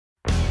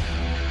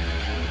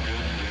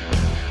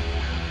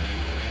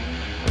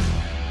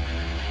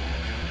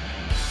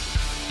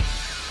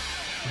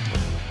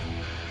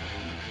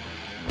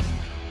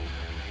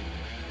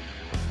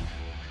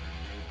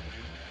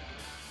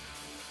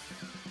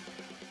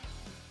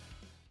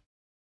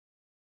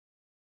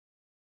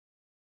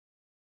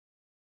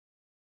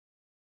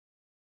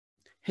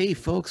Hey,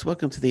 folks,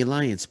 welcome to the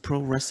Alliance Pro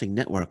Wrestling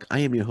Network. I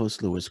am your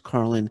host, Lewis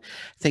Carlin.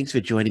 Thanks for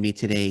joining me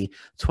today.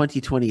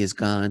 2020 is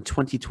gone,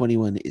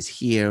 2021 is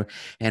here,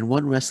 and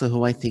one wrestler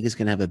who I think is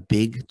going to have a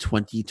big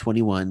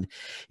 2021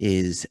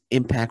 is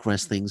Impact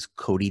Wrestling's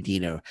Cody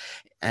Deaner.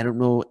 I don't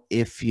know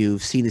if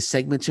you've seen the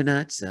segments or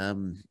not.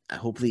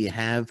 Hopefully, you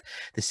have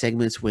the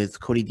segments with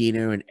Cody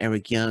Deaner and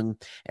Eric Young.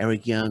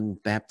 Eric Young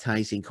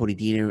baptizing Cody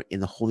Deaner in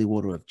the holy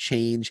water of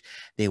change.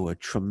 They were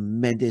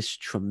tremendous,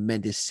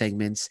 tremendous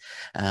segments.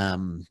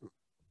 Um,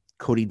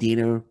 Cody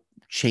Deaner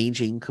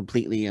changing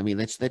completely. I mean,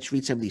 let's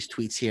read some of these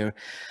tweets here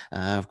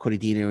of Cody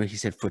Deaner. He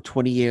said, "For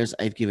 20 years,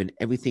 I've given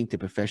everything to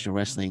professional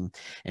wrestling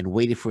and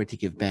waited for it to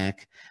give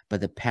back, but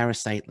the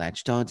parasite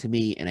latched on to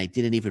me, and I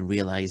didn't even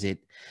realize it.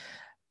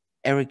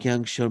 Eric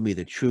Young showed me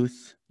the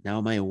truth. Now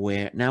am I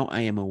aware? Now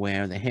I am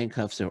aware. The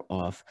handcuffs are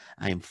off.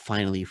 I am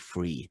finally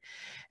free."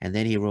 And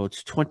then he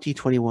wrote,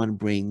 "2021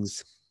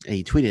 brings."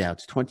 He tweeted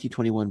out,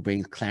 "2021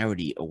 brings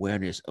clarity,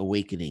 awareness,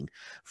 awakening,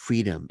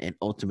 freedom, and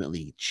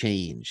ultimately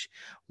change."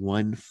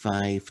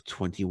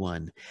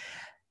 1/5/21.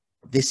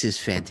 This is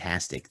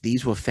fantastic.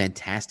 These were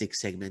fantastic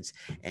segments,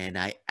 and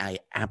I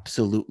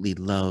absolutely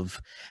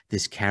love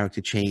this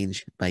character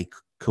change by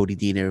Cody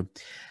Deaner.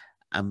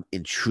 I'm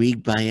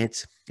intrigued by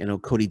it. You know,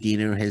 Cody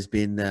Deaner has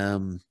been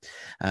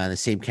the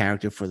same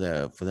character for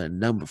a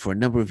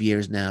number of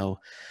years now.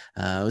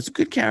 It was a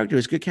good character. It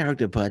was a good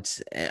character,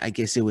 but I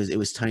guess it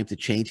was time to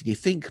change. And you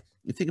think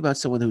about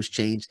someone who's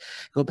changed.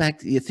 Go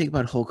back. You think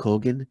about Hulk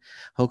Hogan.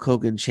 Hulk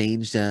Hogan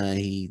changed.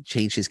 He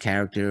changed his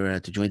character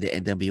to join the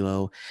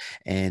NWO,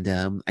 and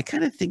I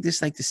kind of think this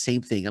is like the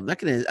same thing. I'm not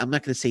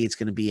gonna say it's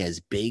gonna be as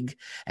big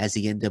as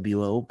the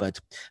NWO, but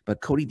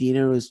Cody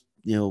Deaner is,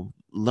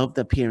 loved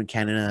up here in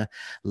Canada,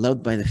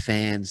 loved by the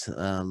fans,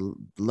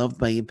 loved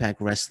by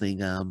Impact Wrestling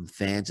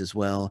fans as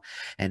well.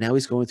 And now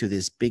he's going through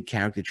this big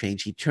character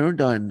change. He turned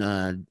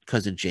on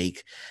cousin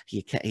Jake.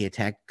 He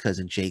attacked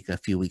cousin Jake a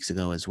few weeks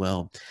ago as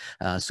well.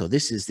 So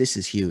this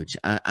is huge.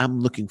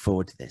 I'm looking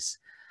forward to this.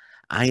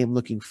 I am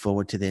looking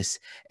forward to this,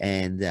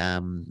 and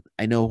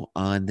I know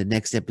on the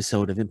next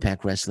episode of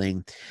Impact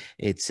Wrestling,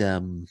 it's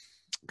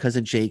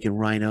cousin Jake and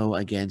Rhino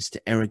against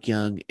Eric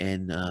Young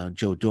and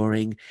Joe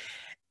Doring,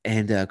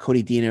 and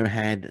Cody Deaner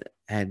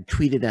had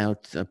tweeted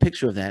out a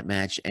picture of that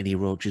match, and he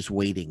wrote, "Just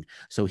waiting."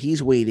 So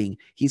he's waiting.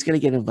 He's gonna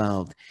get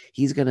involved.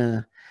 He's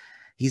going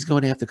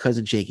after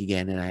cousin Jake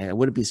again, and I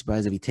wouldn't be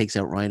surprised if he takes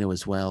out Rhino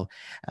as well.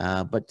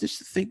 But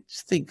just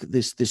think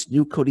this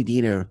new Cody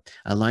Deaner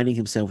aligning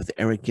himself with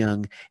Eric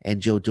Young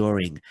and Joe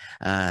Doring.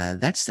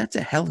 That's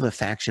a hell of a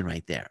faction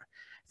right there.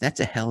 That's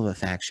a hell of a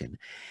faction.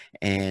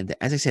 And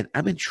as I said,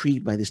 I'm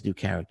intrigued by this new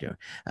character.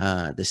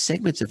 The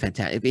segments are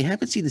fantastic. If you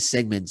haven't seen the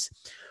segments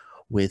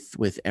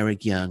with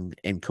Eric Young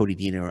and Cody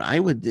Deaner, I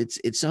would.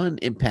 It's on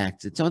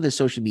Impact. It's on their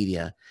social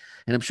media,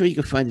 and I'm sure you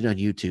can find it on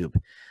YouTube.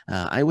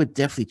 I would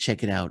definitely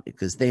check it out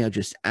because they are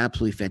just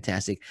absolutely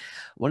fantastic.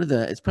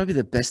 It's probably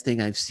the best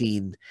thing I've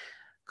seen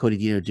Cody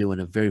Deaner do in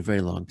a very, very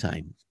long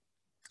time.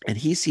 And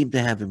he seems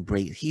to have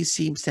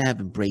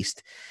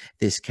embraced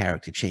this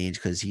character change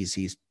because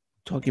he's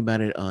talking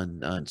about it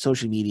on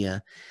social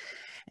media,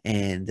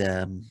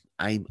 and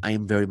I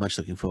am very much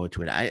looking forward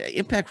to it.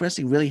 Impact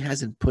Wrestling really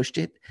hasn't pushed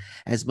it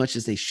as much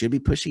as they should be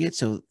pushing it,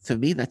 so for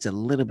me that's a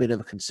little bit of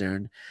a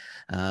concern.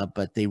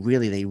 But they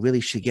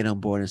really should get on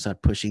board and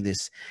start pushing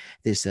this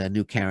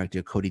new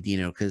character Cody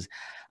Deaner, because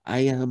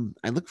I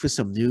looked for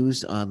some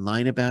news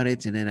online about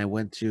it, and then I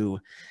went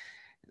to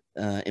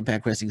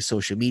Impact Wrestling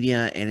social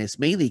media, and it's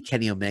mainly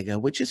Kenny Omega,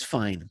 which is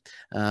fine.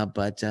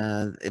 But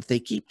if they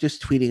keep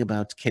just tweeting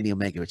about Kenny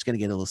Omega, it's going to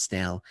get a little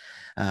stale.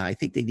 I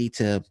think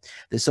the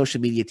social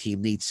media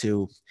team needs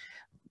to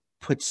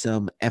put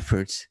some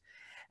effort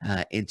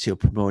into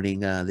promoting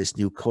this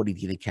new Cody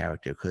Deaner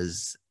character,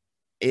 because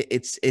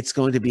it's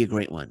going to be a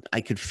great one. I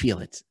could feel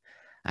it.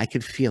 I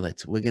could feel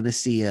it. We're going to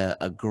see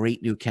a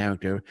great new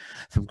character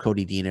from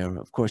Cody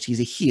Deaner. Of course, he's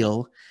a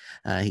heel.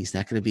 He's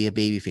not going to be a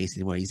babyface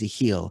anymore. He's a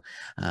heel.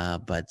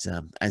 But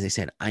as I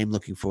said, I'm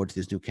looking forward to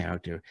this new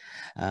character.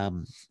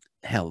 Um,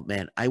 Hell,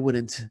 man, I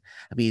wouldn't.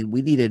 I mean,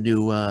 we need a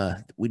new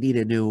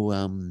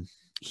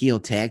heel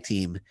tag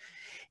team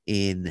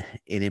in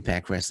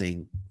Impact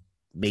Wrestling.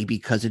 Maybe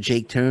cousin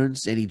Jake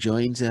turns and he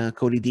joins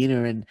Cody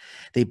Deaner, and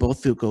they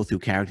both go through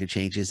character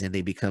changes, and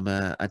they become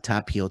a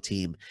top heel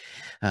team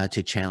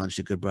to challenge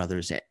the Good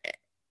Brothers.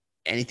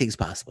 Anything's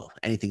possible.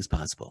 Anything's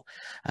possible.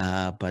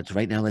 But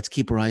right now, let's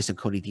keep our eyes on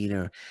Cody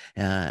Deaner.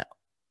 Uh,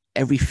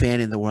 every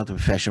fan in the world of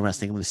professional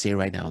wrestling, I'm going to say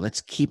right now,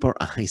 let's keep our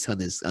eyes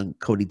on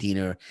Cody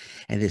Deaner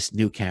and this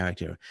new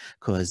character.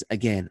 Because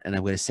again, and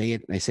I'm going to say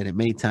it, and I said it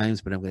many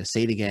times, but I'm going to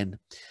say it again.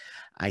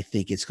 I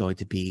think it's going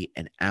to be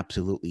an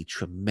absolutely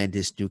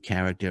tremendous new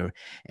character,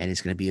 and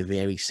it's going to be a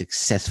very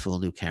successful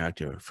new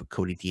character for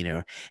Cody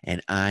Deaner.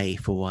 And I,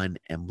 for one,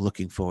 am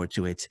looking forward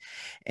to it.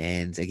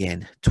 And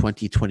again,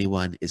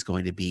 2021 is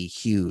going to be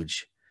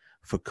huge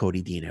for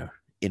Cody Deaner,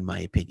 in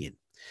my opinion.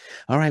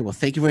 All right. Well,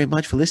 thank you very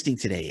much for listening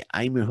today.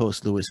 I'm your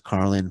host, Lewis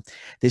Carlin.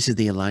 This is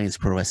the Alliance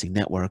Pro Wrestling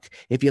Network.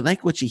 If you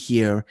like what you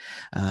hear,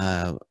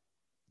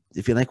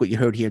 if you like what you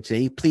heard here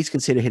today, please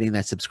consider hitting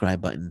that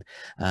subscribe button.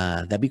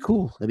 That'd be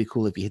cool. That'd be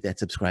cool if you hit that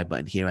subscribe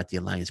button here at the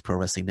Alliance Pro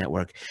Wrestling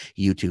Network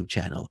YouTube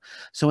channel.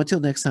 So until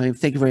next time,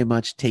 thank you very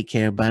much. Take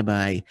care. Bye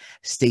bye.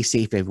 Stay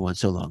safe, everyone.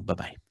 So long. Bye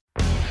bye.